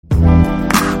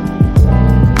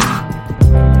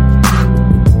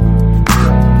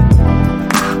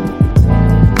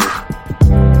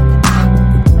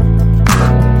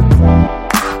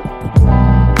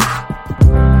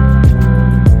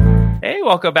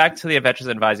welcome back to the Adventures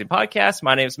in Advising podcast.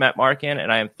 My name is Matt Markin, and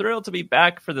I am thrilled to be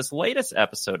back for this latest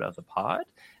episode of the pod.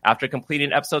 After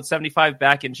completing episode 75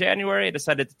 back in January, I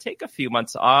decided to take a few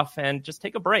months off and just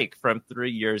take a break from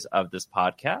 3 years of this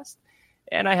podcast.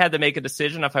 And I had to make a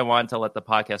decision if I wanted to let the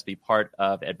podcast be part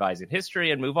of advising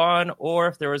history and move on, or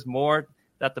if there was more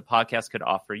that the podcast could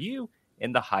offer you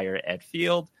in the higher ed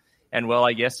field. And well,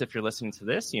 I guess if you're listening to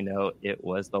this, you know it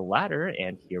was the latter,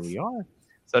 and here we are.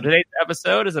 So today's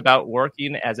episode is about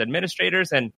working as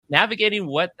administrators and navigating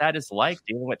what that is like,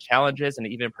 dealing with challenges, and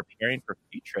even preparing for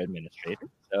future administrators.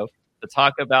 So to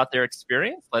talk about their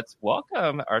experience, let's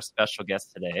welcome our special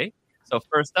guest today. So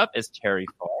first up is Terry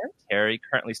Farr. Terry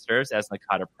currently serves as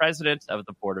NACADA president of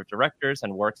the board of directors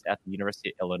and works at the University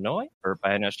of Illinois,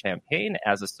 Urbana-Champaign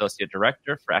as associate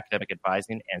director for academic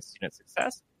advising and student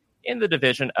success in the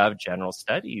Division of General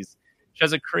Studies. She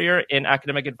has a career in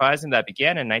academic advising that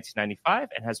began in 1995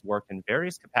 and has worked in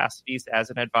various capacities as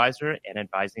an advisor and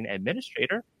advising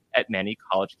administrator at many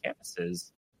college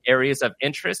campuses. Areas of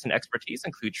interest and expertise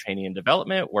include training and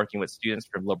development, working with students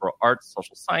from liberal arts,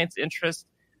 social science interests,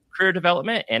 career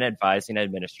development, and advising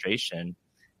administration.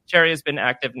 Terry has been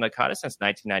active in NACADA since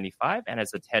 1995 and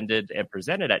has attended and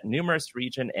presented at numerous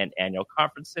region and annual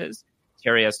conferences.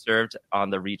 Terry has served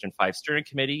on the Region 5 Steering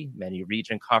Committee, many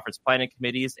region conference planning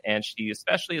committees, and she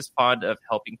especially is fond of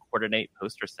helping coordinate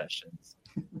poster sessions.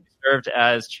 She served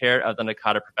as chair of the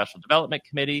NACADA Professional Development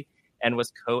Committee and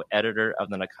was co-editor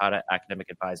of the NACADA Academic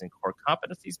Advising Core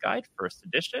Competencies Guide, first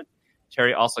edition.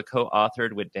 Terry also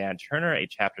co-authored with Dan Turner a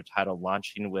chapter titled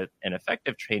Launching with an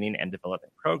Effective Training and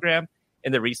Development Program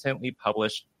in the recently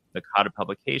published NACADA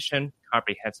publication,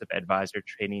 Comprehensive Advisor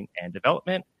Training and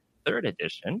Development, third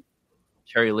edition.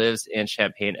 Terry lives in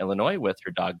Champaign, Illinois with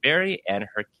her dog, Barry, and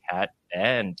her cat,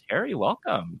 Ben. Terry,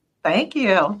 welcome. Thank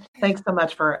you. Thanks so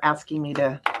much for asking me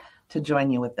to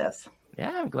join you with this.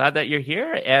 Yeah, I'm glad that you're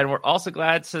here. And we're also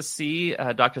glad to see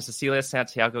Dr. Cecilia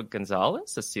Santiago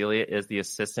Gonzalez. Cecilia is the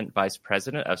Assistant Vice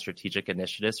President of Strategic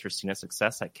Initiatives for Student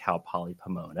Success at Cal Poly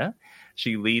Pomona.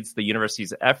 She leads the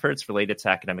university's efforts related to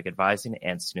academic advising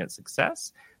and student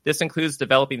success. This includes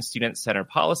developing student-centered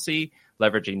policy,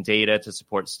 leveraging data to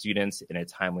support students in a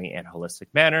timely and holistic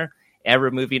manner, and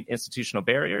removing institutional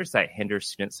barriers that hinder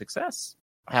student success.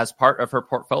 As part of her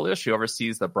portfolio, she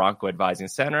oversees the Bronco Advising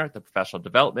Center, the Professional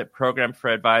Development Program for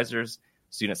Advisors,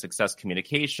 Student Success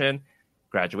Communication,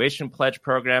 Graduation Pledge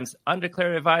Programs,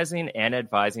 Undeclared Advising, and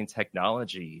Advising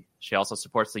Technology. She also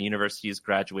supports the university's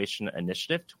Graduation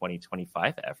Initiative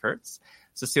 2025 efforts.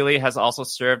 Cecilia has also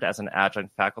served as an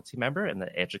adjunct faculty member in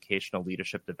the Educational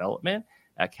Leadership Development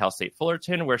at Cal State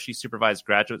Fullerton, where she supervised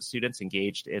graduate students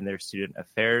engaged in their student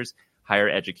affairs, higher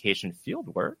education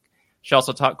fieldwork. She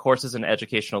also taught courses in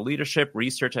educational leadership,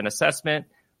 research and assessment,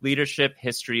 leadership,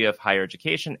 history of higher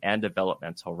education, and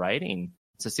developmental writing.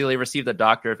 Cecilia received a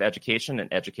Doctor of Education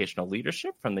in Educational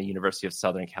Leadership from the University of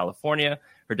Southern California.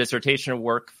 Her dissertation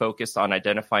work focused on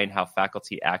identifying how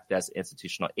faculty act as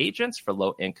institutional agents for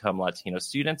low-income Latino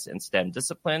students in STEM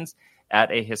disciplines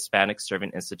at a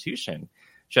Hispanic-serving institution.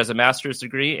 She has a master's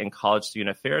degree in college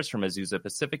student affairs from Azusa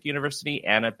Pacific University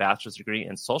and a bachelor's degree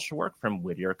in social work from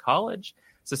Whittier College.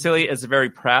 Cecilia is a very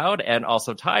proud and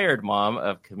also tired mom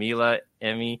of Camila,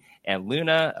 Emmy, and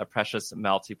Luna, a precious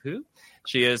Maltipoo.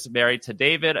 She is married to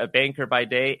David, a banker by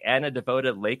day, and a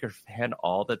devoted Laker fan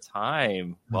all the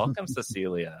time. Welcome,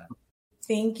 Cecilia.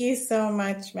 Thank you so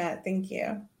much, Matt. Thank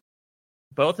you.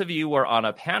 Both of you were on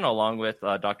a panel along with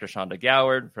Dr. Shonda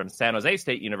Goward from San Jose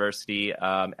State University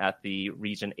at the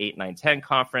Region 8, 9, 10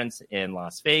 conference in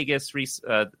Las Vegas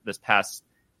this past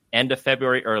end of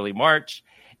February, early March.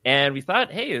 And we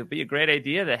thought, hey, it would be a great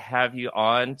idea to have you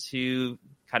on to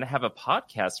kind of have a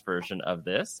podcast version of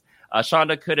this.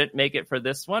 Shonda couldn't make it for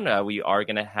this one. We are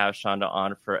going to have Shonda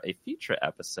on for a future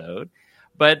episode.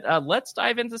 But let's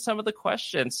dive into some of the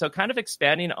questions. So kind of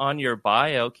expanding on your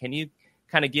bio, can you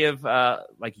kind of give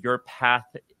your path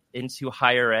into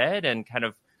higher ed and kind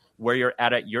of where you're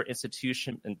at your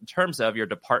institution in terms of your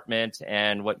department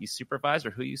and what you supervise or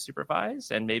who you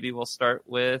supervise? And maybe we'll start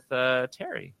with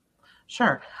Terry.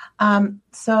 Sure.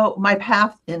 So my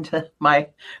path into my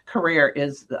career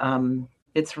is,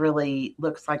 it's really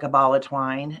looks like a ball of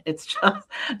twine. It's just,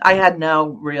 I had no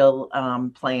real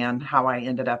plan how I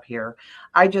ended up here.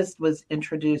 I just was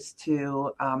introduced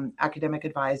to academic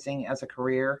advising as a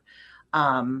career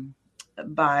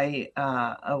by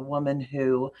a woman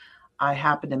who I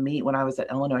happened to meet when I was at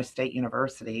Illinois State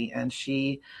University, and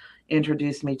she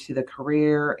introduced me to the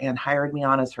career and hired me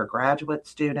on as her graduate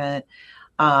student.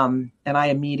 And I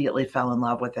immediately fell in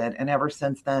love with it. And ever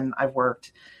since then, I've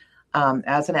worked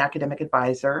as an academic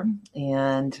advisor,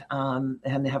 and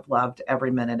have loved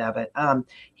every minute of it.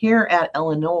 Here at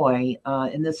Illinois,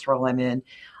 in this role I'm in,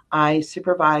 I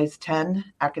supervise 10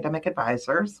 academic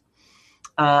advisors.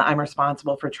 I'm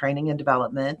responsible for training and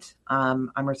development. I'm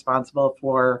responsible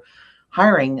for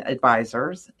hiring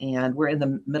advisors, and we're in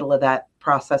the middle of that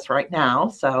process right now.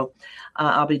 So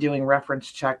I'll be doing reference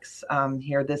checks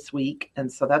here this week. And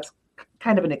so that's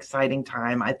kind of an exciting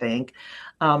time, I think.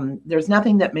 There's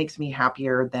nothing that makes me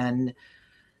happier than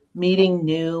meeting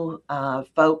new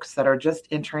folks that are just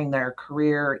entering their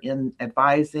career in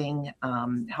advising,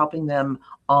 helping them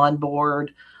on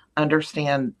board,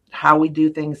 understand how we do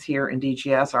things here in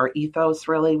DGS, our ethos,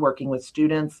 really working with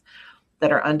students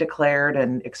that are undeclared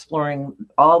and exploring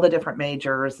all the different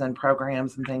majors and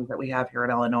programs and things that we have here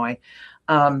in Illinois.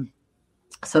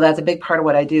 So that's a big part of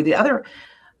what I do. The other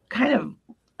kind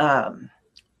of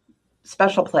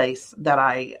special place that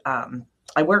I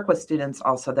work with students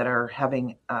also that are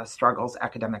having struggles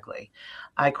academically.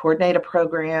 I coordinate a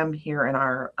program here in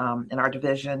our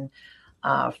division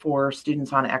for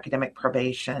students on academic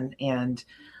probation. And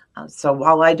so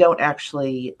while I don't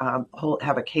actually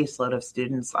have a caseload of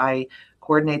students, I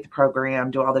coordinate the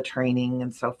program, do all the training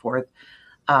and so forth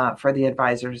for the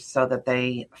advisors so that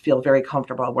they feel very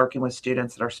comfortable working with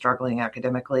students that are struggling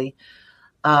academically.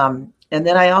 And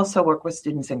then I also work with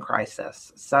students in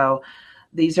crisis. So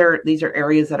these are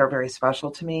areas that are very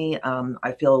special to me.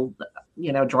 I feel,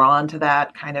 drawn to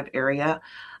that kind of area.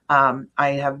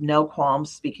 I have no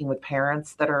qualms speaking with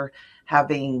parents that are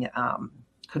having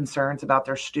concerns about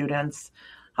their students,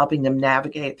 helping them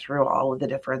navigate through all of the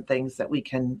different things that we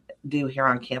can do here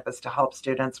on campus to help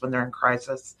students when they're in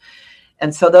crisis.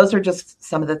 And so those are just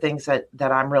some of the things that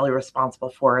I'm really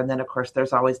responsible for. And then, of course,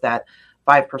 there's always that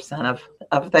 5%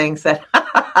 of things that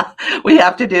we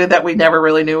have to do that we never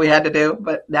really knew we had to do,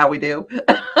 but now we do.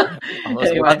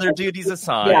 Anyway, other duties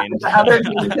assigned. Yeah, other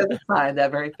duties assigned,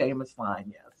 that very famous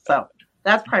line, yes. So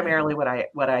that's primarily what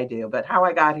I do. But how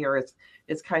I got here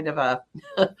is kind of a,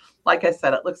 like I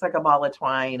said, it looks like a ball of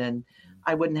twine, and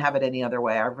I wouldn't have it any other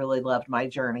way. I really loved my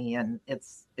journey, and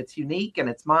it's unique and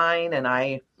it's mine, and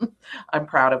I'm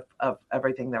proud of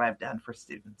everything that I've done for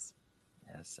students.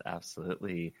 Yes,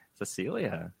 absolutely.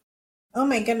 Cecilia. Oh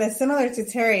my goodness, similar to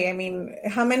Terry. I mean,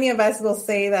 how many of us will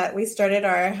say that we started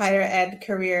our higher ed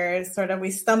careers, sort of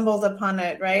we stumbled upon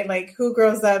it, right? Like who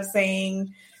grows up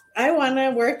saying, I want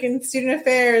to work in student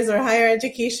affairs or higher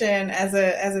education as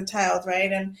a child,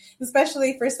 right? And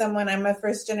especially for someone, I'm a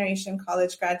first generation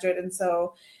college graduate. And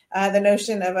so the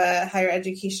notion of a higher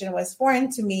education was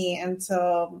foreign to me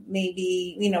until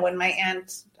maybe, when my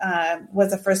aunt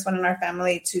was the first one in our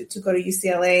family to go to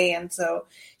UCLA. And so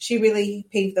she really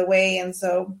paved the way. And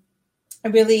so I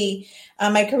really,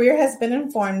 my career has been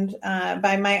informed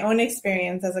by my own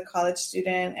experience as a college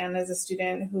student and as a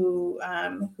student who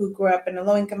grew up in a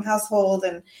low-income household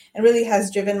and really has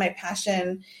driven my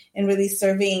passion in really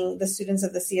serving the students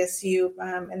of the CSU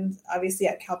and obviously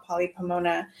at Cal Poly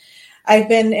Pomona. I've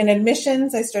been in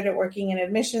admissions. I started working in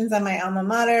admissions at my alma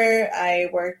mater.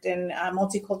 I worked in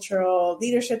multicultural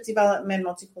leadership development,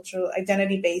 multicultural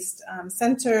identity-based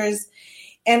centers.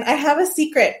 And I have a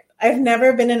secret. I've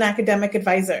never been an academic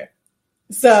advisor.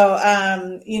 So,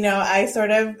 I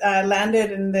sort of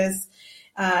landed in this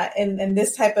in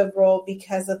this type of role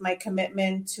because of my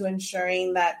commitment to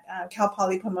ensuring that Cal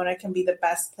Poly Pomona can be the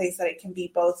best place that it can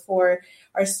be, both for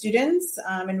our students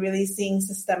and really seeing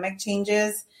systemic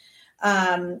changes.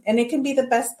 And it can be the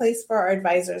best place for our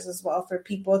advisors as well, for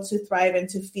people to thrive and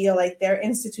to feel like they're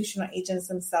institutional agents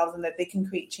themselves and that they can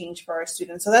create change for our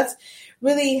students. So that's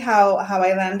really how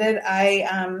I landed.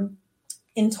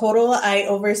 In total, I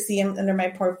oversee under my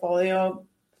portfolio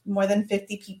more than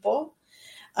 50 people.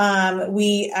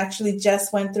 We actually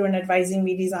just went through an advising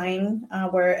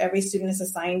redesign where every student is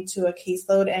assigned to a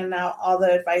caseload, and now all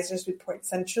the advisors report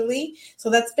centrally. So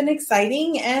that's been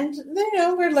exciting, and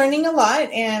we're learning a lot,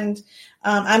 and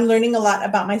I'm learning a lot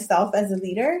about myself as a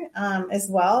leader as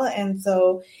well. And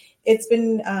so it's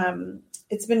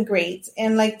been great.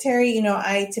 And like Terry,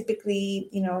 I typically,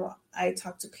 I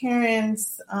talk to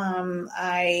parents.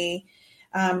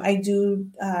 I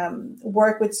do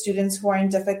work with students who are in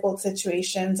difficult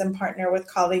situations and partner with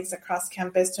colleagues across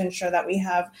campus to ensure that we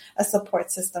have a support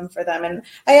system for them. And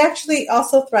I actually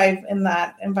also thrive in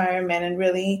that environment and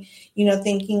really,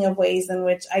 thinking of ways in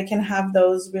which I can have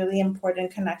those really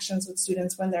important connections with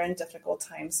students when they're in difficult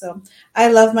times. So I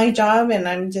love my job, and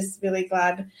I'm just really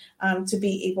glad to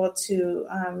be able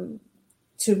to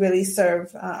really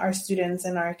serve our students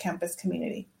and our campus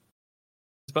community.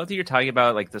 Both of you are talking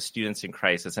about like the students in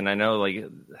crisis, and I know like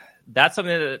that's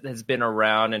something that has been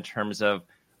around in terms of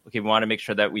okay, we want to make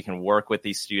sure that we can work with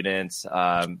these students,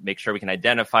 make sure we can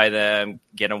identify them,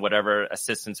 get them whatever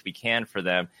assistance we can for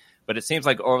them. But it seems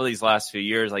like over these last few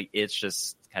years, like it's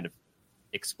just kind of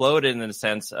exploded in the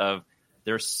sense of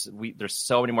there's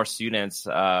so many more students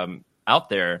out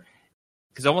there,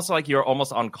 because almost like you're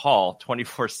almost on call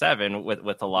 24/7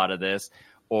 with a lot of this,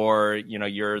 or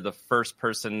you're the first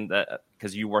person that,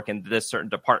 because you work in this certain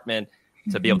department,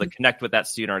 to be able to connect with that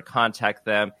student or contact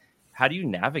them. How do you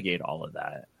navigate all of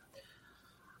that?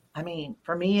 I mean,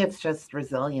 for me, it's just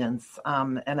resilience,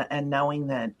 and knowing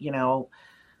that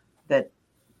that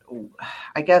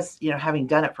I guess having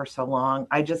done it for so long,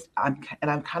 I'm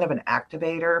kind of an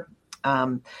activator.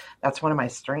 That's one of my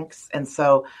strengths, and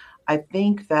so I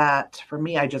think that for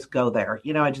me, I just go there.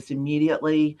 I just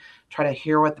immediately try to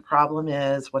hear what the problem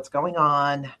is, what's going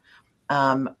on.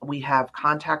 We have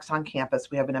contacts on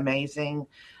campus. We have an amazing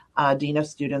Dean of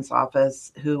Students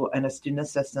office and a Student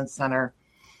Assistance Center,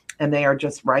 and they are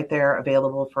just right there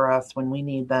available for us when we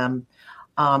need them.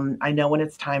 I know when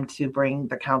it's time to bring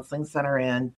the counseling center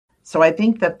in. So I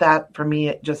think that for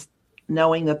me, just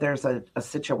knowing that there's a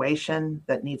situation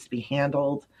that needs to be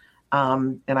handled,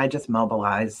 and I just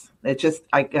mobilize. It's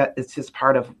just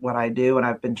part of what I do, and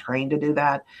I've been trained to do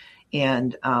that.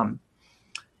 And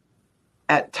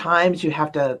at times you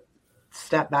have to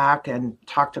step back and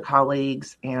talk to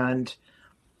colleagues and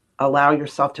allow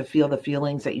yourself to feel the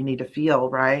feelings that you need to feel,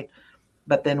 right?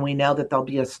 But then we know that there'll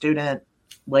be a student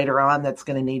later on that's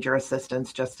going to need your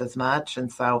assistance just as much.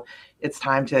 And so it's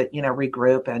time to,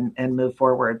 regroup and move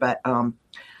forward. But,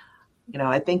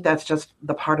 I think that's just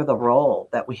the part of the role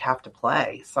that we have to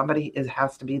play. Somebody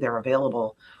has to be there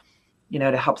available,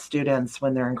 to help students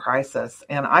when they're in crisis.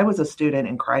 And I was a student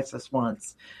in crisis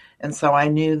once. And so I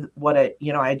knew what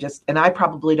and I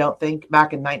probably don't think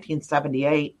back in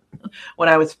 1978 when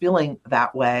I was feeling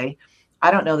that way,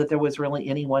 I don't know that there was really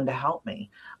anyone to help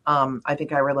me. I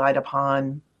think I relied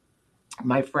upon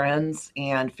my friends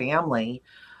and family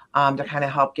to kind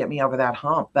of help get me over that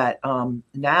hump. But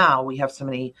now we have so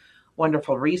many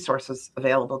wonderful resources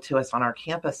available to us on our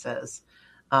campuses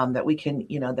that we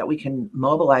can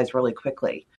mobilize really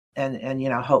quickly and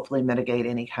hopefully mitigate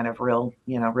any kind of real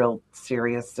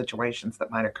serious situations that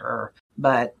might occur.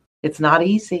 But it's not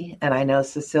easy. And I know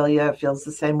Cecilia feels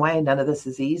the same way. None of this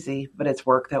is easy, but it's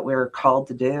work that we're called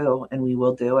to do, and we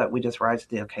will do it. We just rise to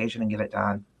the occasion and get it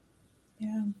done.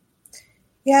 Yeah.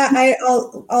 Yeah.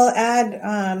 I'll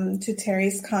add to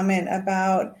Terry's comment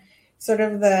about sort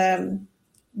of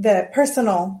the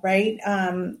personal, right?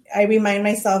 I remind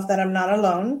myself that I'm not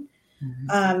alone.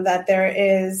 That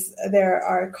there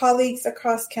are colleagues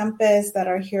across campus that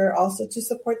are here also to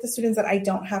support the students, that I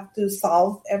don't have to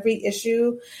solve every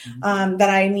issue, that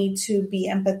I need to be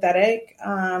empathetic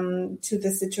to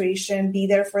the situation, be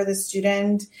there for the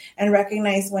student, and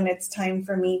recognize when it's time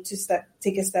for me to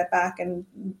take a step back and,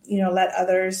 let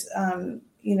others,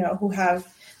 who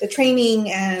have the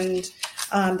training and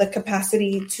the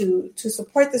capacity to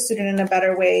support the student in a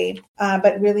better way,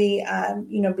 but really,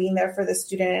 being there for the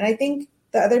student. And I think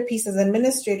the other piece as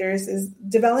administrators is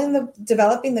developing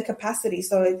the capacity.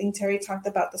 So I think Terry talked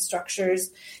about the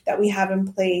structures that we have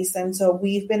in place. And so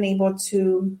we've been able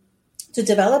to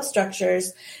develop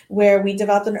structures where we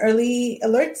developed an early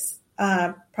alerts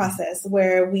process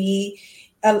where we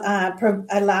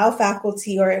allow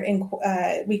faculty or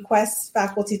request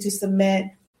faculty to submit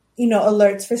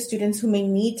alerts for students who may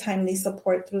need timely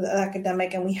support through the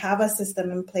academic. And we have a system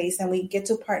in place, and we get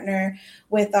to partner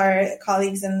with our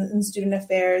colleagues in student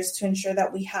affairs to ensure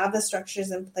that we have the structures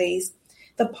in place,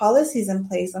 the policies in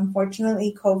place.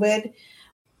 Unfortunately, COVID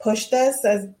pushed us,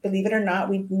 as believe it or not,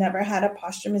 we've never had a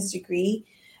posthumous degree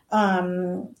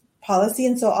policy.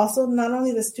 And so also not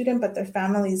only the student, but their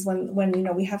families when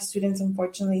we have students,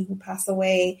 unfortunately, who pass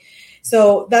away.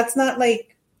 So that's not like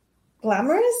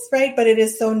glamorous, right? But it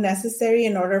is so necessary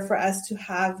in order for us to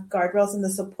have guardrails and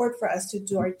the support for us to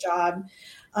do our job.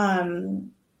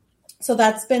 So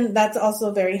that's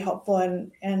also very helpful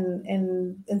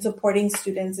in supporting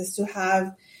students, is to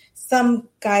have some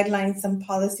guidelines, some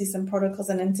policies, some protocols,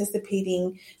 and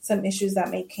anticipating some issues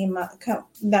that may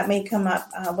come up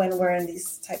when we're in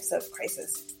these types of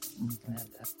crises.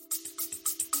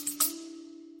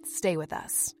 Stay with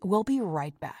us. We'll be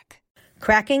right back.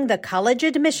 Cracking the college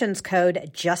admissions code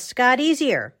just got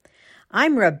easier.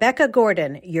 I'm Rebecca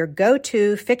Gordon, your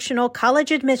go-to fictional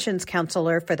college admissions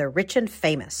counselor for the rich and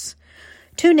famous.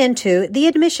 Tune into The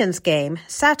Admissions Game,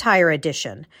 Satire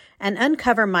Edition, and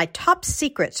uncover my top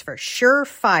secrets for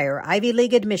surefire Ivy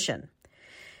League admission.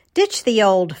 Ditch the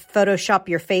old Photoshop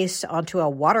your face onto a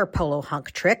water polo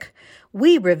hunk trick.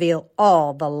 We reveal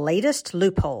all the latest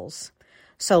loopholes.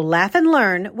 So laugh and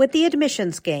learn with the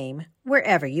Admissions Game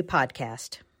wherever you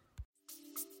podcast.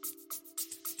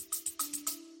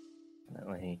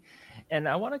 Definitely. And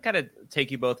I want to kind of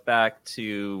take you both back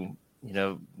to,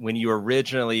 when you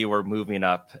originally were moving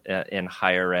up in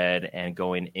higher ed and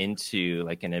going into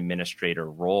like an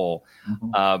administrator role.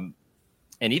 Mm-hmm.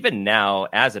 And even now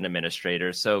as an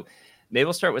administrator. So maybe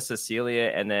we'll start with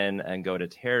Cecilia and go to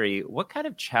Terry. What kind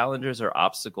of challenges or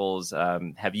obstacles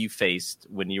have you faced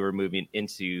when you were moving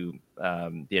into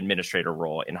the administrator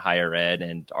role in higher ed?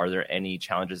 And are there any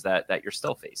challenges that you're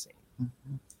still facing?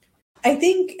 Mm-hmm. I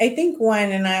think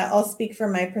one, and I'll speak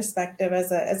from my perspective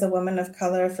as a woman of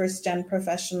color, first gen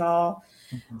professional,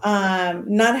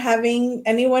 mm-hmm. Not having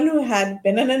anyone who had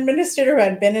been an administrator, who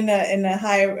had been in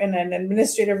an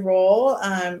administrative role,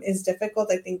 is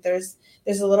difficult. I think there's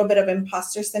a little bit of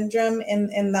imposter syndrome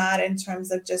in that, in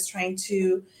terms of just trying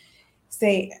to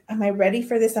say, am I ready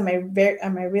for this? Am I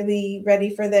really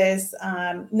ready for this?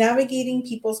 Navigating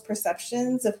people's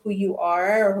perceptions of who you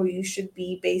are or who you should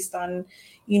be based on,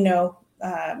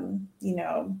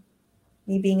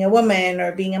 me being a woman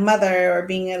or being a mother or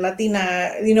being a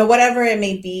Latina, whatever it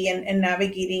may be, and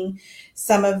navigating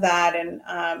some of that. And,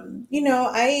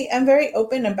 I am very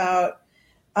open about,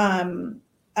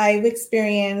 I've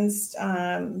experienced,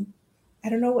 I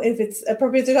don't know if it's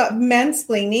appropriate to call it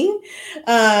mansplaining,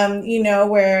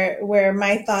 where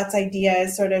my thoughts,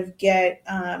 ideas sort of get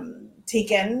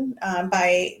taken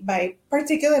by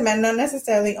particular men, not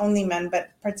necessarily only men, but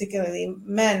particularly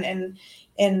men, and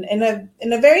in a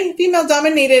very female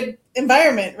dominated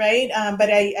environment, right? But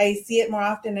I see it more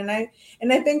often, and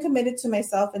I've been committed to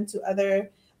myself and to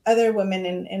other women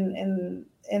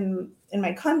in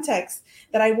my context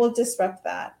that I will disrupt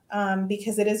that,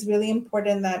 because it is really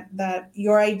important that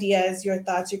your ideas, your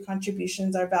thoughts, your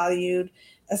contributions are valued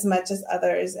as much as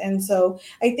others. And so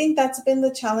I think that's been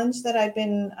the challenge that I've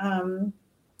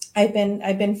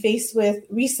been faced with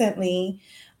recently.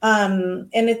 And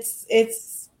it's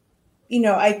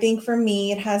I think for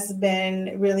me, it has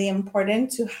been really important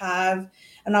to have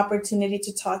an opportunity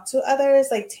to talk to others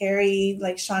like Terry,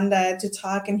 like Shonda, to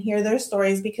talk and hear their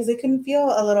stories, because it can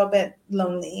feel a little bit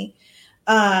lonely.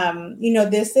 You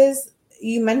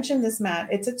mentioned this,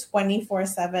 Matt, it's a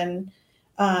 24/7,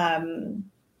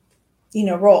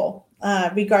 role,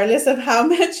 regardless of how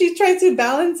much you try to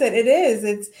balance it.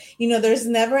 It's, there's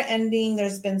never ending.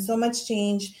 There's been so much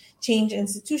change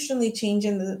institutionally, change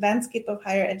in the landscape of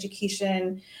higher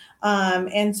education.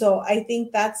 And so I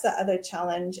think that's the other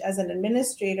challenge as an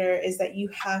administrator, is that you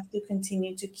have to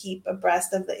continue to keep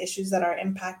abreast of the issues that are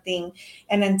impacting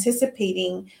and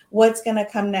anticipating what's going to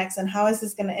come next, and how is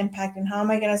this going to impact, and how am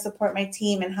I going to support my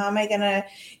team, and how am I going to,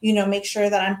 make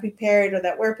sure that I'm prepared, or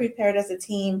that we're prepared as a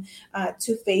team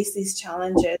to face these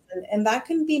challenges. And that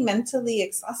can be mentally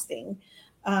exhausting.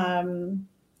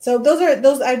 So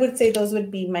those I would say those would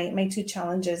be my two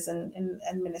challenges in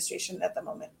administration at the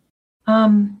moment.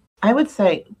 I would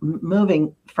say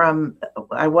moving from,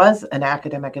 I was an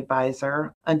academic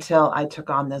advisor until I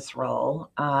took on this role.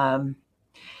 And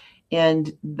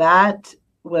that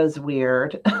was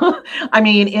weird. I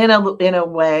mean, in a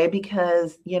way,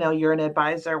 because, you're an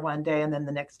advisor one day and then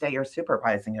the next day you're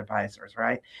supervising advisors,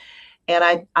 right?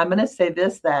 And I'm going to say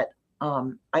this, that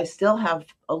I still have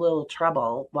a little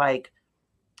trouble, like,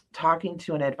 talking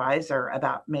to an advisor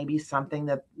about maybe something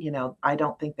that, I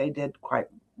don't think they did quite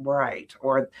right,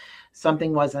 or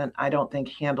something wasn't, I don't think,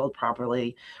 handled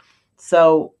properly.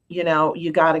 So,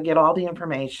 you got to get all the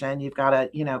information. You've got to,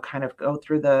 kind of go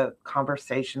through the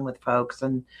conversation with folks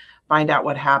and find out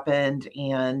what happened.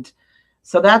 And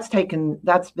so that's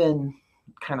been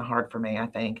kind of hard for me, I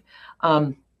think.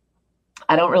 I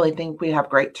don't really think we have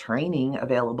great training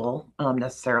available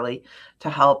necessarily to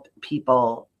help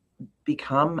people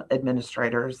become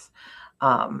administrators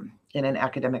in an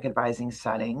academic advising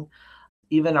setting.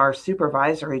 Even our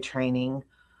supervisory training,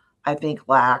 I think,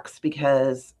 lacks,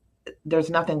 because there's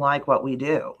nothing like what we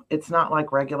do. It's not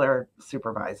like regular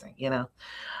supervising,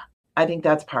 I think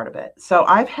that's part of it. So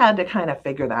I've had to kind of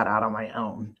figure that out on my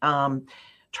own.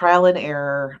 Trial and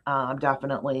error,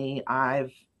 definitely.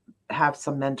 I've have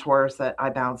some mentors that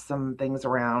I bounce some things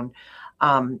around.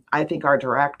 I think our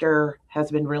director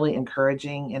has been really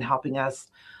encouraging in helping us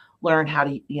learn how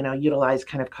to, utilize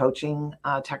kind of coaching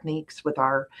techniques with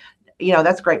our,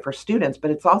 that's great for students, but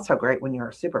it's also great when you're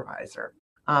a supervisor.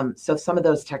 So some of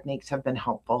those techniques have been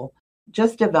helpful.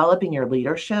 Just developing your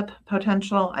leadership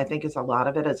potential, I think, is a lot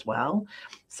of it as well.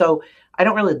 So I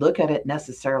don't really look at it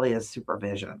necessarily as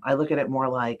supervision. I look at it more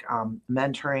like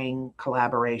mentoring,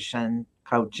 collaboration,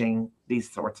 coaching, these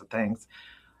sorts of things.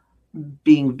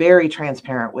 Being very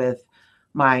transparent with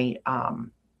my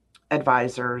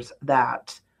advisors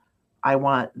that I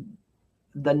want.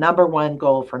 The number one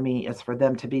goal for me is for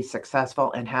them to be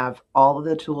successful and have all of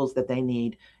the tools that they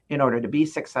need in order to be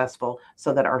successful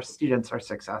so that our students are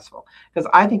successful. Because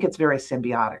I think it's very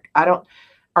symbiotic.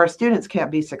 Our students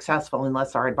can't be successful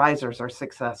unless our advisors are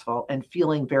successful and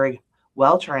feeling very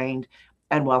well trained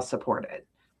and well supported.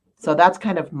 So that's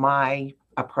kind of my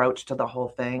approach to the whole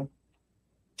thing.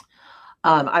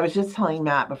 I was just telling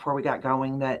Matt before we got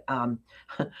going that I'm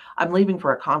leaving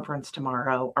for a conference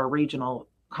tomorrow, our regional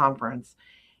conference.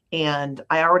 And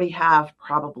I already have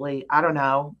probably, 8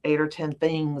 or 10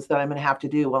 things that I'm going to have to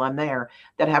do while I'm there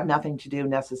that have nothing to do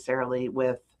necessarily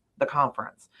with the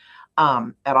conference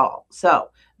at all. So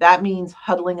that means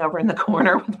huddling over in the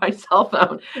corner with my cell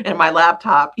phone and my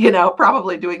laptop,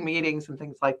 probably doing meetings and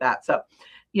things like that. So,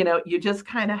 you just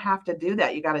kind of have to do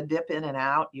that. You got to dip in and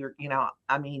out.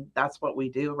 That's what we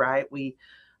do, right? We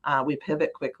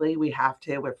pivot quickly. We have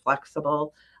to. We're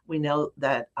flexible. We know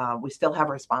that we still have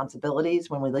responsibilities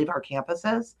when we leave our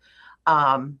campuses.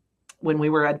 When we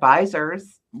were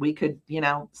advisors, we could,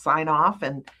 sign off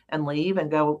and leave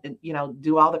and go,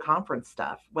 do all the conference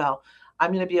stuff. Well,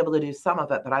 I'm going to be able to do some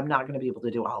of it, but I'm not going to be able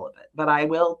to do all of it. But I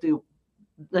will do,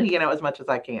 as much as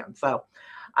I can. So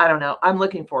I don't know. I'm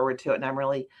looking forward to it. And I'm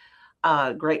really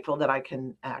grateful that I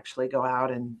can actually go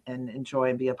out and enjoy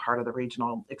and be a part of the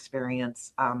regional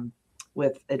experience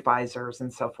with advisors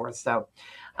and so forth. So,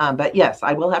 but yes,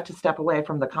 I will have to step away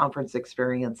from the conference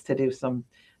experience to do some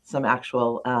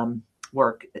actual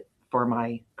work for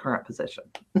my current position.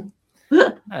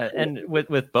 And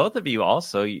with both of you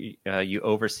also, you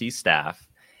oversee staff.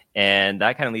 And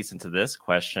that kind of leads into this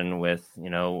question with,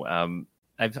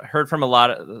 I've heard from a lot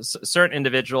of certain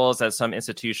individuals at some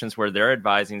institutions where they're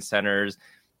advising centers,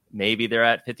 maybe they're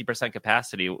at 50%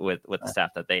 capacity with the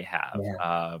staff that they have,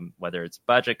 whether it's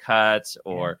budget cuts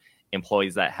or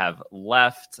employees that have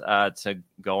left to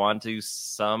go on to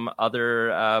some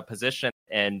other position.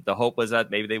 And the hope was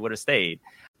that maybe they would have stayed.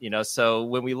 So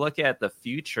when we look at the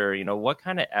future, what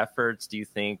kind of efforts do you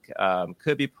think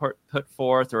could be put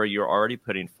forth, or you're already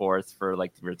putting forth for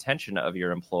like the retention of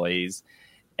your employees?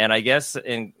 And I guess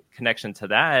in connection to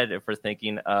that, if we're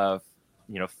thinking of,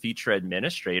 future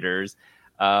administrators,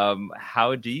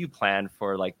 how do you plan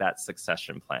for like that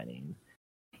succession planning?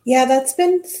 Yeah, that's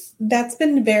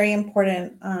been very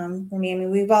important for me. I mean,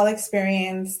 we've all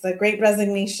experienced the Great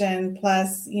Resignation,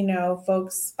 plus,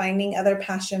 folks finding other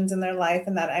passions in their life,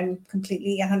 and that I'm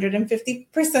completely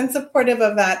 150% supportive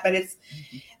of that. But it's,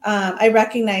 I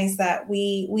recognize that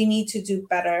we need to do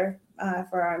better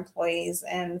for our employees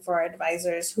and for our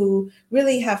advisors who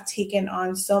really have taken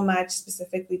on so much,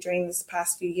 specifically during this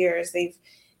past few years.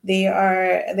 They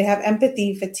have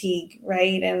empathy fatigue,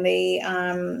 right? And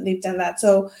they've done that.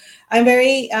 So I'm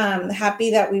very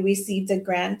happy that we received a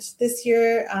grant this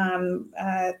year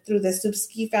through the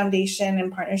Subsky Foundation in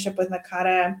partnership with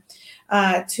NACADA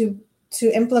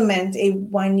to implement a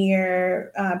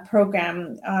 1-year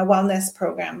program, wellness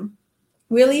program,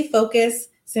 really focus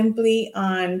simply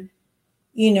on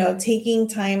taking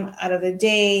time out of the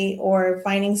day or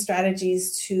finding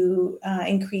strategies to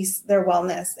increase their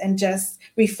wellness and just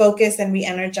refocus and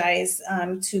re-energize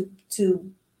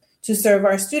to serve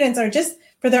our students, or just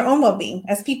for their own well-being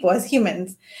as people, as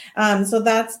humans. So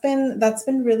that's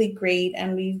been really great,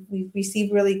 and we've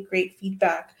received really great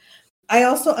feedback. I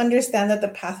also understand that the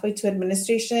pathway to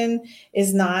administration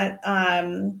is not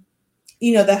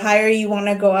the higher you want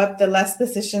to go up, the less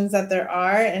positions that there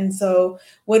are. And so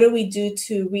what do we do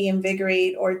to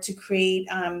reinvigorate or to create,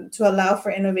 to allow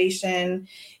for innovation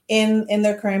in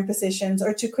their current positions,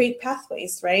 or to create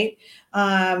pathways, right?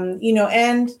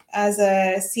 And as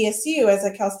a CSU, as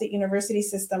a Cal State University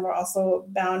system, we're also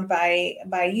bound by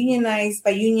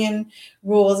union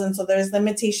rules. And so there's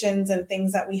limitations and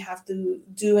things that we have to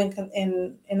do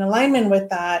in alignment with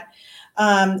that.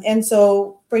 And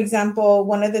so, for example,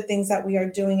 one of the things that we are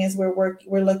doing is we're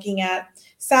looking at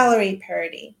salary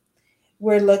parity.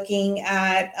 We're looking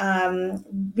at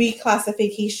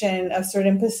reclassification of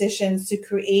certain positions to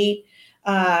create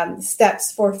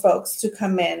steps for folks to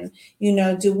come in.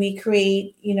 Do we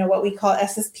create, what we call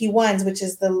SSP1s, which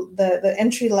is the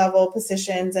entry level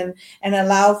positions, and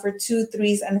allow for 2,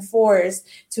 3s, and 4s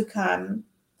to come.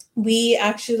 We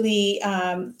actually,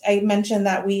 I mentioned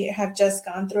that we have just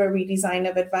gone through a redesign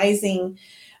of advising.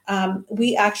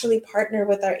 We actually partner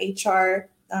with our HR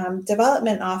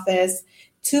development office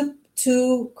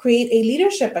to create a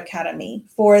leadership academy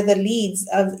for the leads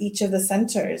of each of the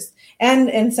centers, and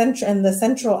in the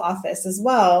central office as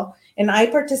well. And I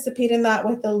participate in that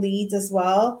with the leads as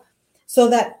well. so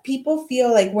that people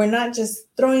feel like we're not just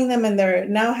throwing them and they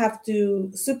now have to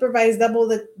supervise double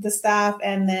the staff,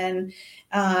 and then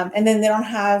they don't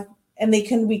have, and they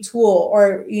can retool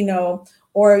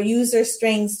or use their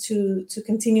strengths to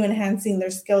continue enhancing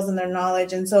their skills and their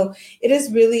knowledge. And so it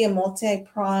is really a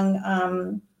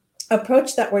multi-pronged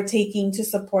approach that we're taking to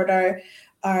support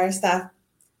our staff.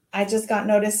 I just got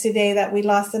notice today that we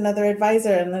lost another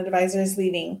advisor, and the advisor is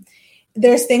leaving.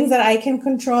 There's things that I can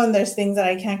control and there's things that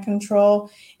I can't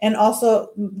control. And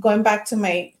also going back to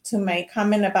my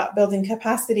comment about building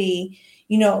capacity,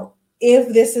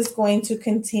 if this is going to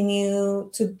continue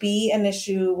to be an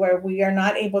issue where we are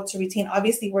not able to retain,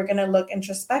 obviously we're going to look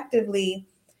introspectively,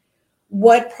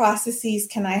 what processes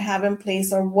can I have in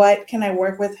place, or what can I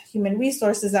work with human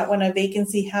resources that when a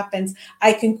vacancy happens,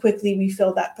 I can quickly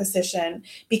refill that position,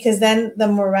 because then the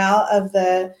morale of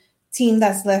the team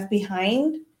that's left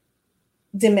behind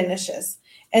diminishes.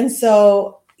 And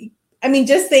so,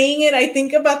 just saying it, I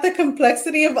think about the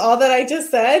complexity of all that I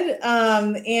just said.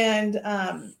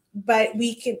 But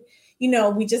we can,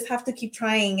 we just have to keep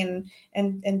trying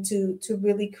and to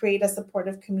really create a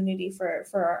supportive community for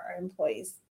our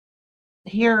employees.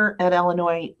 Here at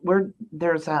Illinois,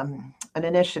 there's an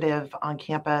initiative on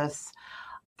campus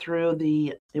through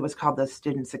it was called the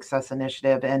Student Success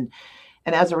Initiative. And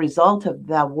as a result of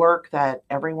the work that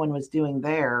everyone was doing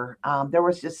there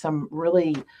was just some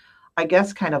really, I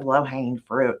guess, kind of low-hanging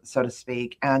fruit, so to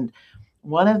speak. And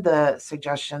one of the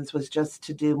suggestions was just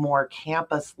to do more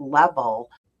campus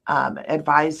level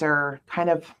advisor kind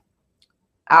of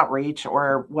outreach,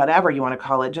 or whatever you want to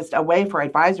call it, just a way for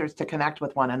advisors to connect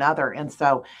with one another. And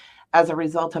so as a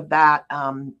result of that,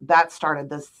 that started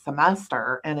this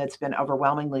semester, and it's been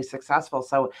overwhelmingly successful.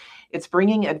 So it's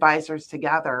bringing advisors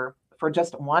together for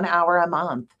just 1 hour a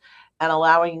month and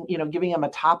allowing, giving them a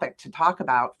topic to talk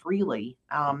about freely.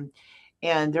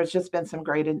 And there's just been some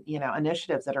great,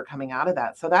 initiatives that are coming out of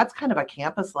that. So that's kind of a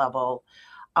campus level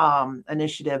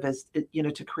initiative, is,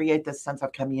 to create this sense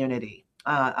of community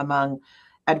among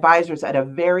advisors at a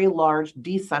very large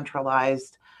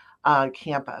decentralized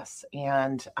campus.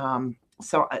 And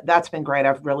so that's been great.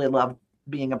 I've really loved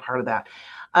being a part of that.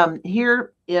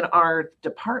 Here in our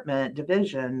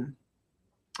division,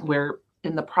 we're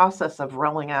in the process of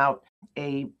rolling out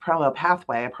a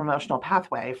promotional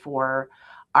pathway for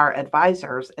our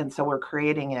advisors. And so we're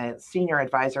creating a senior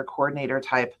advisor coordinator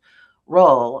type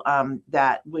role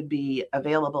that would be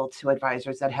available to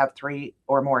advisors that have 3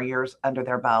 or more years under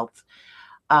their belts,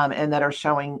 and that are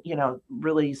showing,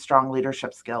 really strong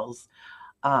leadership skills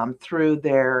through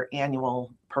their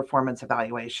annual performance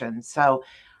evaluation. So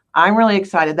I'm really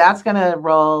excited. That's going to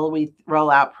roll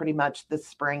out pretty much this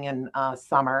spring and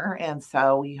summer. And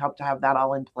so we hope to have that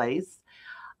all in place.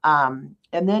 And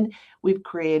then we've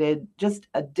created just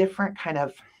a different kind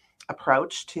of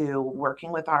approach to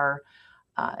working with our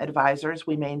advisors.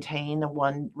 We maintain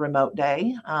 1 remote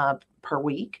day per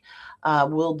week.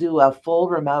 We'll do a full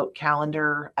remote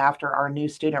calendar after our new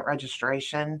student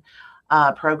registration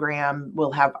program.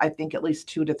 We'll have, I think, at least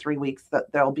 2 to 3 weeks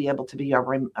that they'll be able to be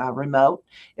remote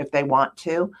if they want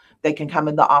to. They can come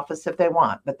in the office if they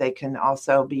want, but they can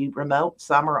also be remote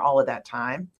some or all of that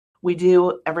time. We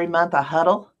do every month a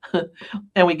huddle,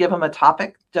 and we give them a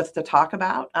topic just to talk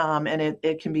about. And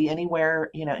it can be anywhere,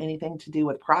 anything to do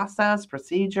with process,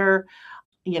 procedure,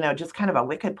 just kind of a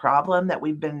wicked problem that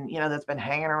we've been, that's been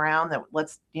hanging around, that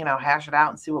let's, hash it out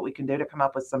and see what we can do to come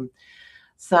up with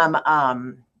some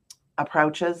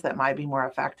approaches that might be more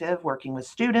effective, working with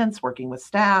students, working with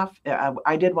staff.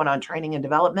 I did one on training and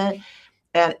development.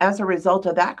 And as a result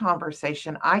of that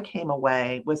conversation, I came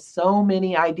away with so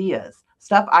many ideas,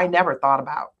 stuff I never thought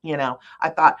about. I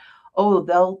thought, oh,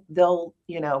 they'll,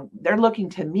 they're looking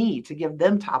to me to give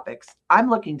them topics. I'm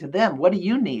looking to them. What do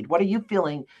you need? What are you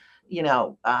feeling,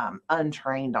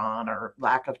 untrained on, or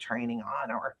lack of training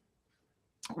on, or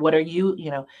what are you,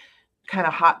 kind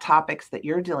of hot topics that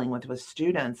you're dealing with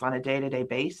students on a day-to-day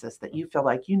basis that you feel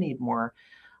like you need more.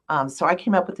 So I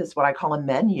came up with what I call a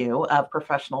menu of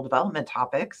professional development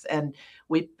topics, and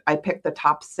I picked the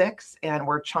top 6, and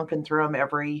we're chunking through them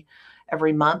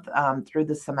every month through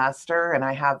the semester, and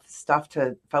I have stuff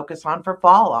to focus on for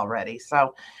fall already.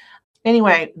 So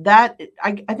anyway, that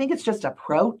I think it's just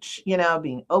approach,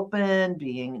 being open,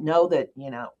 know that,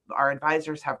 our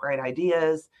advisors have great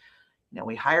ideas.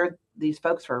 We hired these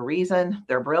folks for a reason.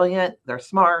 They're brilliant, they're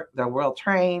smart, they're well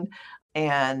trained,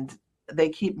 and they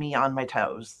keep me on my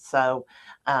toes. So,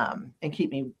 and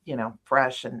keep me,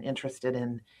 fresh and interested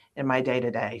in my day to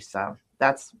day. So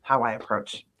that's how I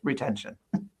approach retention.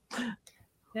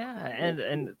 Yeah,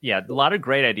 and yeah, a lot of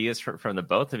great ideas from the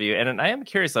both of you. And I am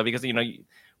curious though, because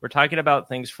we're talking about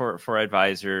things for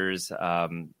advisors.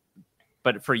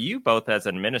 But for you both as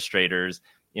administrators,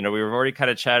 we've already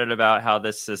kind of chatted about how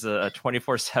this is a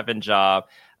 24/7 job.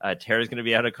 Tara's going to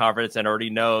be at a conference and already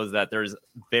knows that there's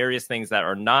various things that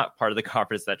are not part of the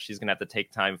conference that she's going to have to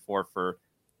take time for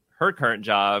her current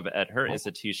job at her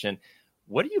institution.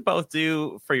 What do you both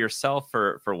do for yourself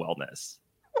for wellness?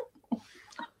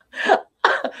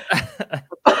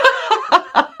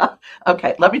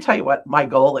 Okay, let me tell you what my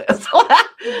goal is.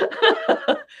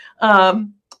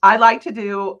 I like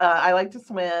to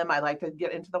swim. I like to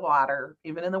get into the water.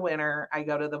 Even in the winter, I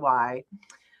go to the Y.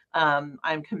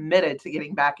 I'm committed to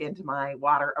getting back into my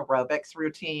water aerobics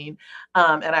routine.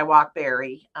 And I walk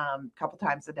Barry a couple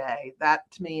times a day.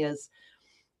 That to me is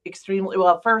extremely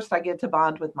well. First, I get to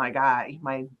bond with my guy,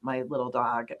 my little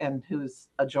dog, and who's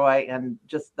a joy and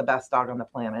just the best dog on the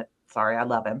planet. Sorry, I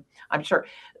love him. I'm sure,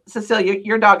 Cecilia,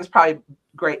 your dog is probably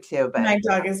great too. But my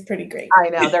dog is pretty great. I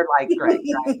know they're like great.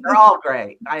 Right? They're all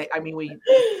great. I mean, we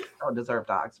don't deserve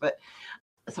dogs, but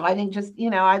so I think just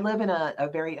I live in a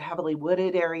very heavily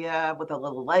wooded area with a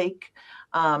little lake,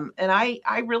 and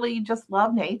I really just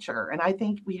love nature, and I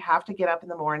think we have to get up in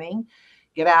the morning,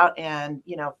 get out and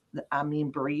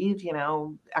breathe,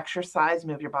 exercise,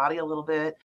 move your body a little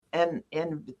bit, and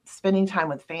spending time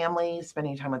with family,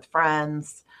 spending time with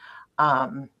friends.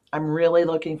 I'm really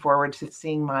looking forward to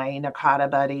seeing my NACADA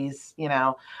buddies.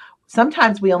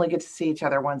 Sometimes we only get to see each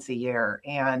other once a year,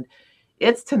 and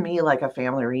it's to me like a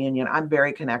family reunion. I'm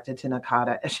very connected to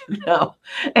NACADA, as you know,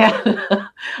 and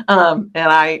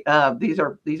these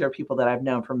are people that I've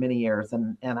known for many years,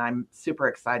 and I'm super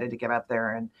excited to get up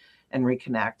there and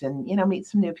reconnect and meet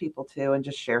some new people too, and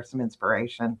just share some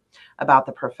inspiration about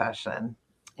the profession.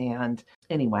 And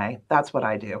anyway, that's what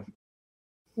I do.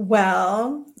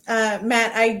 Well,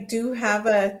 Matt, I do have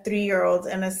a 3-year-old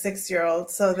and a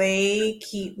 6-year-old, so they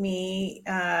keep me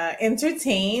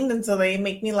entertained, and so they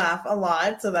make me laugh a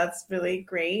lot. So that's really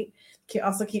great.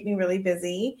 Also keep me really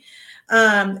busy.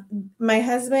 My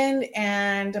husband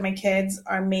and my kids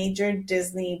are major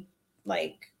Disney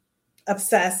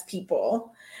obsessed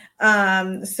people.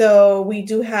 So we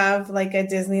do have a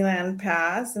Disneyland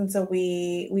pass, and so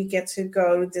we get to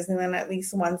go to Disneyland at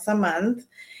least once a month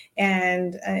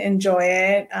and enjoy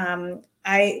it.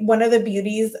 One of the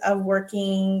beauties of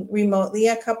working remotely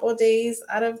a couple of days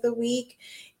out of the week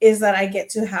is that I get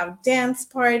to have dance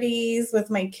parties with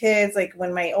my kids. Like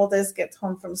when my oldest gets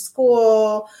home from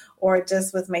school, or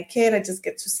just with my kid, I just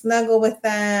get to snuggle with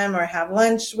them or have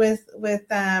lunch with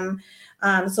them.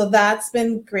 So that's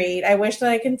been great. I wish that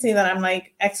I can say that I'm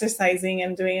exercising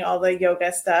and doing all the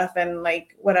yoga stuff and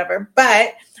whatever,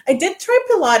 but I did try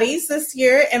Pilates this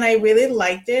year and I really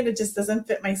liked it. It just doesn't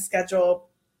fit my schedule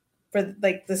for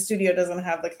the studio doesn't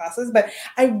have the classes, but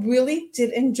I really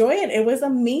did enjoy it. It was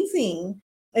amazing.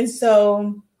 And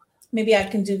so maybe I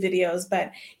can do videos,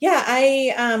 but yeah,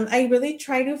 I really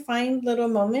try to find little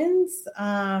moments.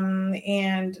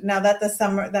 And now that the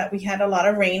summer that we had a lot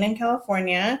of rain in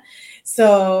California,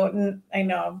 so I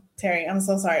know, Terry, I'm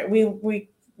so sorry.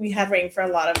 We had rain for a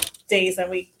lot of days and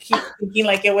we keep thinking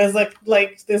it was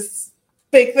like this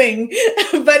big thing,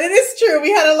 but it is true.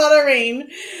 We had a lot of rain.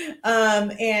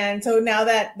 And so now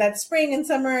that spring and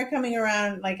summer are coming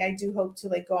around, I do hope to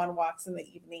go on walks in the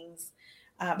evenings.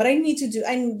 But I do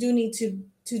need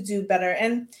to do better.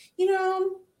 And,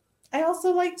 I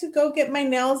also like to go get my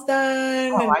nails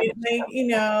done and get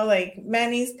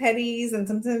manis, pedis, and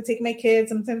sometimes I take my kids,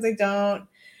 sometimes I don't.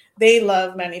 They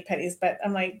love mani pedis, but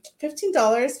I'm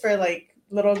 $15 for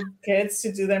little kids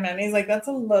to do their manis. That's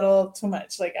a little too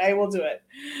much. I will do it.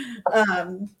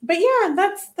 But yeah,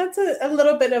 that's a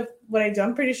little bit of what I do.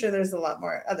 I'm pretty sure there's a lot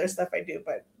more other stuff I do,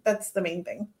 but that's the main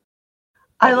thing.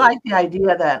 I like the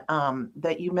idea that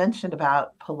that you mentioned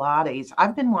about Pilates.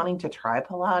 I've been wanting to try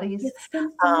Pilates,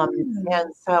 and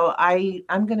so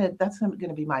that's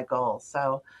gonna be my goal.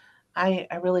 So I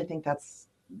really think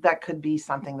that could be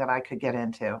something that I could get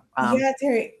into. Yeah,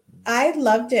 Terry, I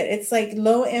loved it. It's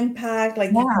low impact,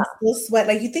 you can still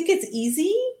sweat. You think it's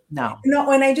easy? No.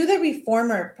 When I do the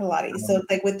reformer Pilates, so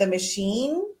with the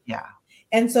machine. Yeah.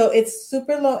 And so it's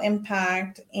super low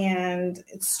impact and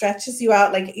it stretches you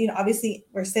out. Obviously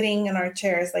we're sitting in our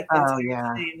chairs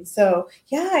time. So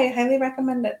yeah, I highly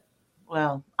recommend it.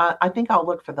 Well, I think I'll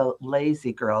look for the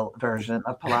lazy girl version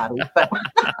of Pilates, but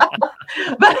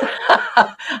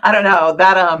I don't know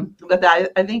that. But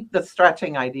I think the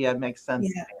stretching idea makes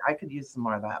sense. Yeah. I could use some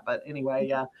more of that, but anyway,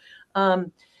 yeah.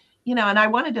 And I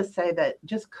wanted to say that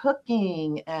just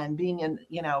cooking and being in,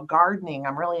 gardening,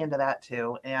 I'm really into that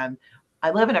too. And I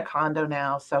live in a condo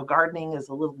now, so gardening is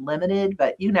a little limited,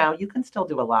 but you can still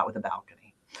do a lot with a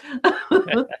balcony.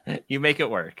 You make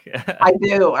it work. I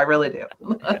do. I really do.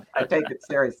 I take it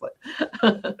seriously.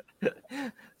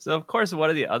 So, of course, one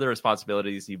of the other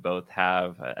responsibilities you both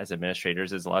have as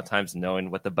administrators is a lot of times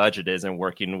knowing what the budget is and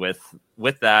working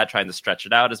with that, trying to stretch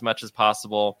it out as much as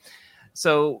possible.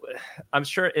 So I'm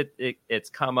sure it's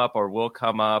come up or will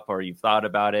come up or you've thought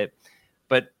about it.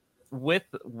 But with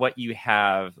what you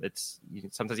have,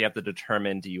 sometimes you have to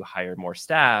determine, do you hire more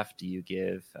staff? Do you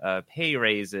give pay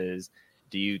raises?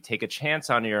 Do you take a chance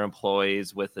on your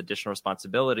employees with additional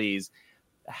responsibilities?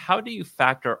 How do you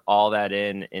factor all that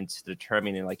into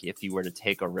determining, like, if you were to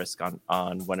take a risk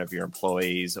on one of your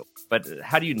employees? But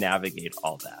how do you navigate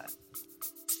all that?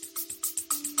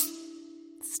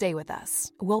 Stay with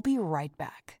us. We'll be right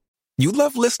back. You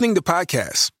love listening to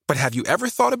podcasts, but have you ever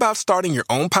thought about starting your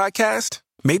own podcast?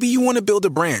 Maybe you want to build a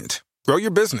brand, grow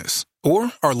your business,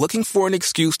 or are looking for an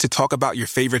excuse to talk about your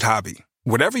favorite hobby.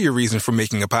 Whatever your reason for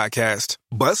making a podcast,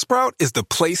 Buzzsprout is the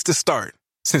place to start.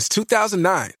 Since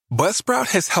 2009, Buzzsprout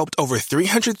has helped over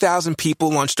 300,000 people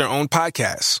launch their own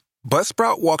podcasts.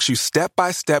 Buzzsprout walks you step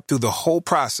by step through the whole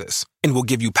process and will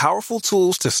give you powerful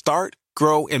tools to start,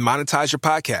 grow, and monetize your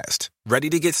podcast.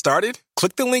 Ready to get started?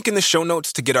 Click the link in the show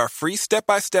notes to get our free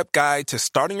step-by-step guide to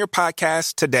starting your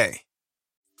podcast today.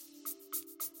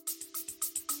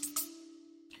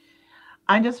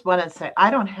 I just want to say I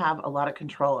don't have a lot of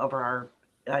control over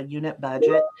our unit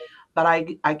budget, but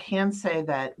I can say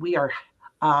that we are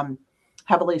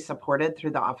heavily supported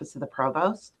through the Office of the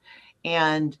Provost.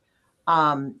 And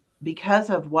because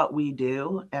of what we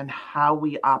do and how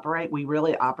we operate, we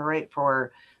really operate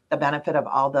for the benefit of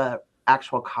all the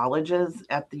actual colleges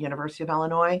at the University of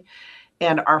Illinois.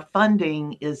 And our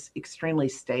funding is extremely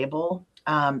stable.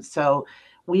 So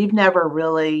we've never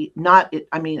really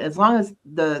as long as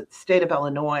the state of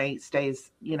Illinois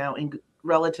stays, in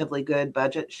relatively good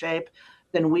budget shape,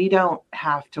 then we don't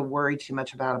have to worry too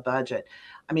much about a budget.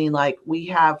 Like, we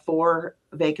have 4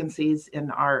 vacancies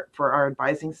for our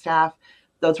advising staff.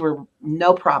 Those were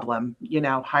no problem,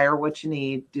 hire what you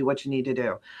need, do what you need to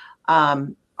do.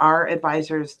 Our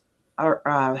advisors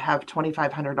have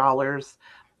 $2,500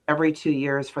 every 2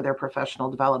 years for their professional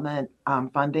development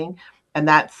funding, and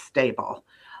that's stable.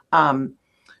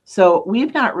 So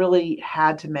we've not really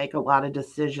had to make a lot of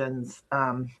decisions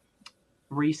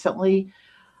recently.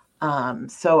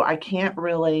 So I can't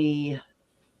really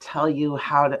tell you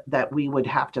that we would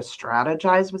have to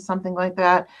strategize with something like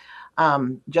that,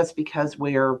 just because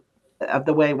of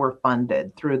the way we're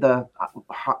funded through the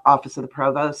Office of the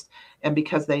Provost, and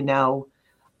because they know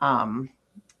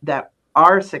that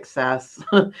our success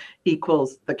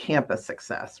equals the campus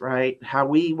success, right? How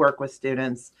we work with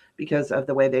students, because of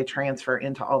the way they transfer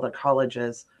into all the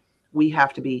colleges, we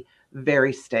have to be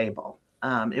very stable.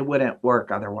 It wouldn't work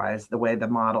otherwise, the way the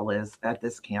model is at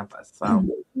this campus. So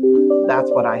that's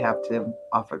what I have to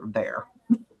offer there.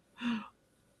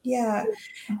 Yeah,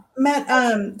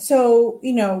 Matt. So,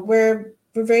 we're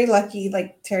very lucky,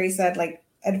 like Terry said, like,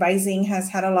 advising has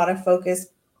had a lot of focus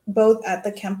both at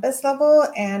the campus level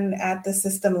and at the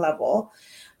system level.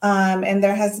 And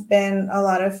there has been a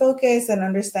lot of focus and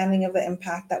understanding of the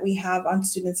impact that we have on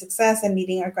student success and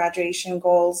meeting our graduation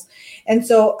goals. And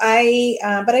so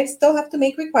but I still have to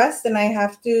make requests, and I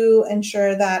have to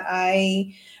ensure that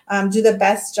I do the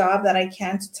best job that I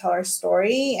can to tell our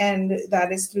story. And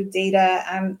that is through data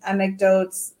and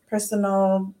anecdotes,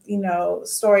 personal,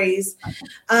 stories.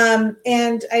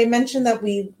 And I mentioned that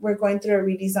we were going through a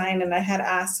redesign, and I had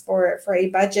asked for a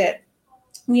budget.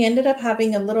 We ended up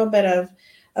having a little bit of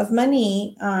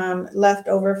money left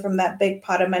over from that big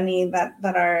pot of money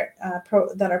that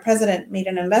our president made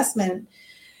an investment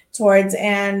towards.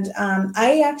 And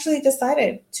I actually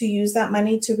decided to use that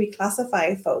money to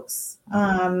reclassify folks.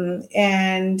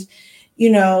 And,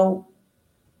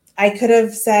 I could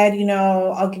have said,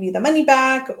 I'll give you the money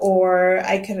back, or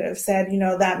I could have said,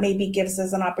 that maybe gives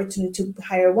us an opportunity to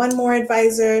hire one more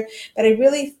advisor. But I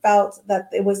really felt that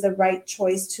it was the right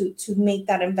choice to make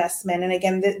that investment. And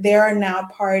again, they are now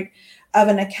part of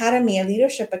an academy, a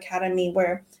leadership academy,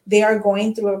 where they are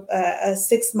going through a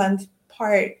 6-month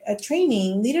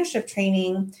leadership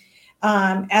training,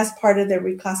 as part of the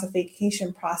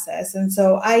reclassification process. And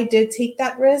so I did take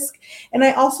that risk. And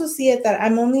I also see it that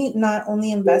I'm not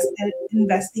only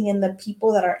investing in the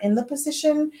people that are in the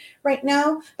position right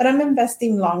now, but I'm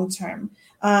investing long-term,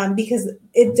 because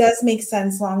it does make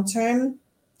sense long-term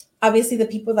Obviously, the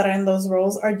people that are in those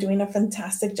roles are doing a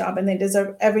fantastic job and they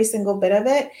deserve every single bit of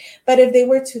it. But if they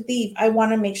were to leave, I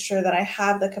want to make sure that I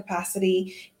have the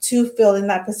capacity to fill in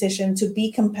that position, to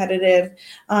be competitive,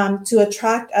 to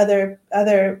attract other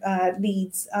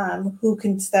leads who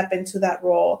can step into that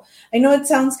role. I know it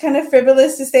sounds kind of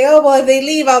frivolous to say, oh, well, if they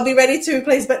leave, I'll be ready to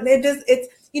replace. But it's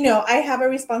I have a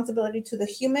responsibility to the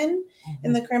human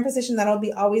in the current position. That'll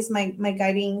be always my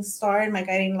guiding star and my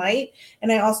guiding light.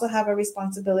 And I also have a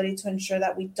responsibility to ensure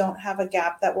that we don't have a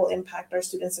gap that will impact our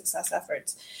student success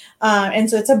efforts. And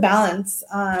so it's a balance.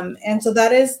 And so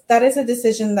that is a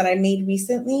decision that I made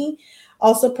recently.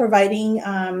 Also providing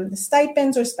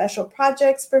stipends or special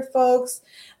projects for folks.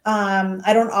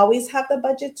 I don't always have the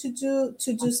budget to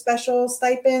do special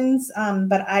stipends,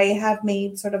 but I have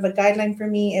made sort of a guideline for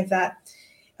me if that.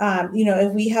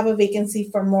 If we have a vacancy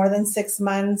for more than 6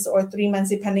 months or 3 months,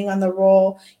 depending on the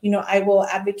role, I will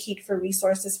advocate for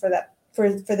resources for that, for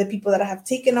the people that have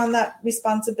taken on that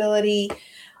responsibility.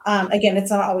 Again, it's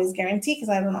not always guaranteed because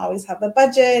I don't always have the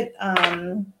budget.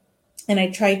 And I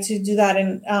try to do that.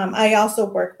 And I also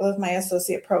work with my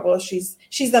associate provost.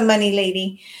 She's the money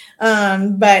lady.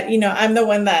 But, I'm the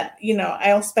one that,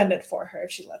 I'll spend it for her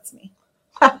if she lets me.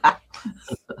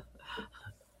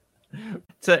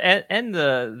 To end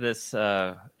this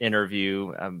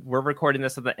interview, we're recording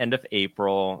this at the end of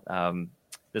April.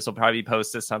 This will probably be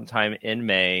posted sometime in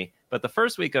May. But the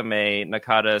first week of May,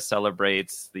 NACADA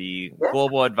celebrates the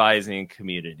global advising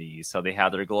community. So they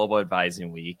have their global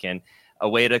advising week, and a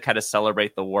way to kind of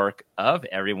celebrate the work of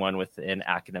everyone within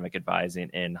academic advising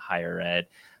in higher ed.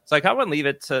 So I kind of want to leave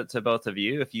it to both of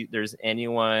you. If there's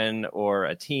anyone or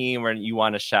a team or you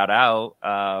want to shout out,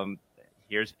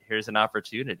 here's an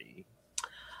opportunity.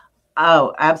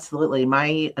 Oh, absolutely.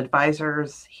 My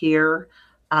advisors here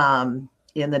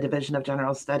in the Division of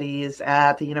General Studies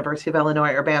at the University of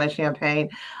Illinois, Urbana-Champaign,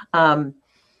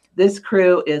 this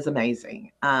crew is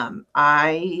amazing.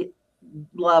 I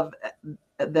love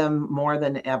them more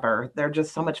than ever. They're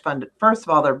just so much fun. First of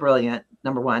all, they're brilliant,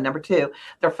 number one. Number two,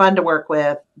 they're fun to work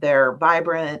with. They're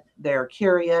vibrant. They're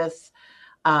curious.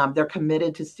 They're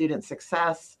committed to student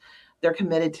success. They're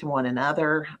committed to one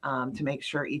another to make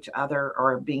sure each other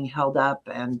are being held up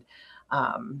and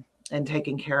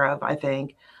taken care of, I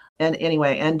think. And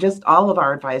anyway, and just all of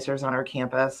our advisors on our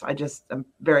campus, I'm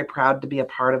very proud to be a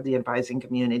part of the advising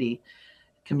community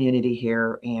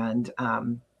here. And,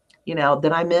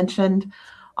 then I mentioned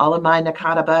all of my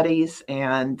NACADA buddies,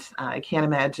 and I can't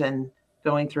imagine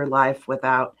going through life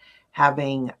without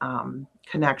having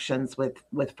connections with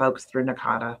folks through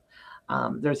NACADA.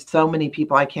 There's so many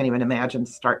people I can't even imagine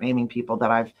start naming people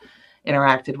that I've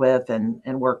interacted with and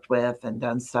worked with and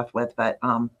done stuff with. But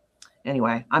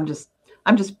anyway, I'm just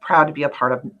proud to be a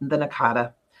part of the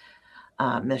NACADA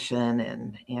mission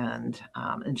and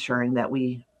ensuring that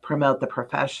we promote the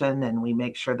profession and we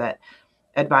make sure that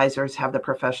advisors have the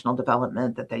professional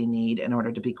development that they need in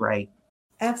order to be great.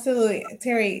 Absolutely.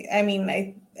 Terry, I mean,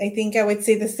 I think I would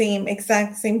say the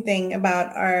exact same thing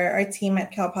about our team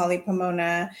at Cal Poly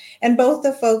Pomona, and both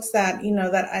the folks that,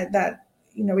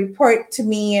 report to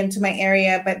me and to my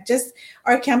area, but just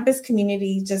our campus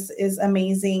community just is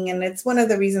amazing. And it's one of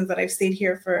the reasons that I've stayed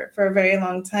here for a very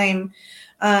long time.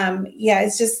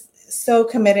 It's just so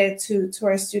committed to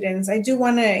our students. I do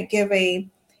want to give a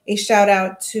shout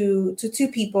out to two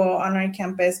people on our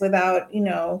campus without,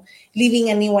 leaving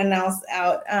anyone else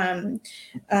out,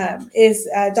 is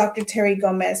Dr. Terry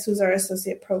Gomez, who's our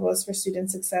Associate Provost for Student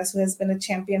Success, who has been a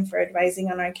champion for advising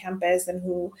on our campus and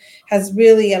who has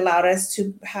really allowed us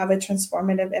to have a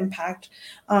transformative impact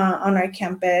on our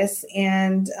campus.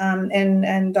 And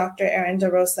Dr. Erin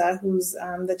DeRosa, who's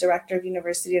the Director of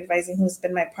University Advising, who's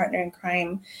been my partner in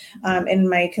crime and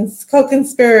my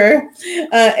co-conspirator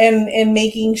in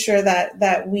making sure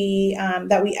that we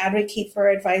advocate for our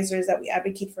advisors, that we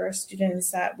advocate for our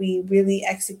students, that we really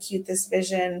execute this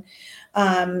vision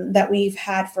that we've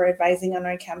had for advising on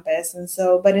our campus. And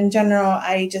so, but in general,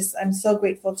 I'm so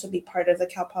grateful to be part of the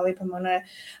Cal Poly Pomona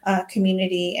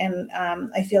community, and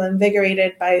I feel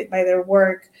invigorated by their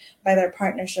work, by their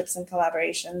partnerships and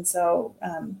collaboration. So,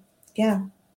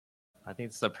 I think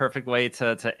it's the perfect way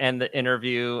to end the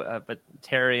interview. But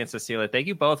Terry and Cecilia, thank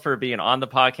you both for being on the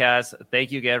podcast.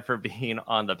 Thank you again for being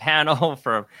on the panel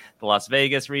from the Las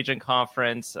Vegas Region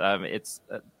Conference.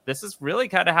 This is really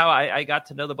kind of how I got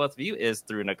to know the both of you, is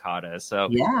through NACADA. So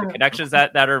the connections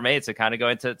that are made, so kind of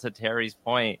going to Terry's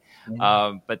point.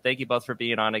 But thank you both for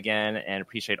being on again, and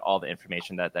appreciate all the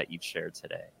information that you've shared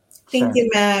today. Thank you,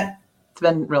 Matt. It's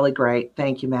been really great.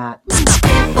 Thank you, Matt.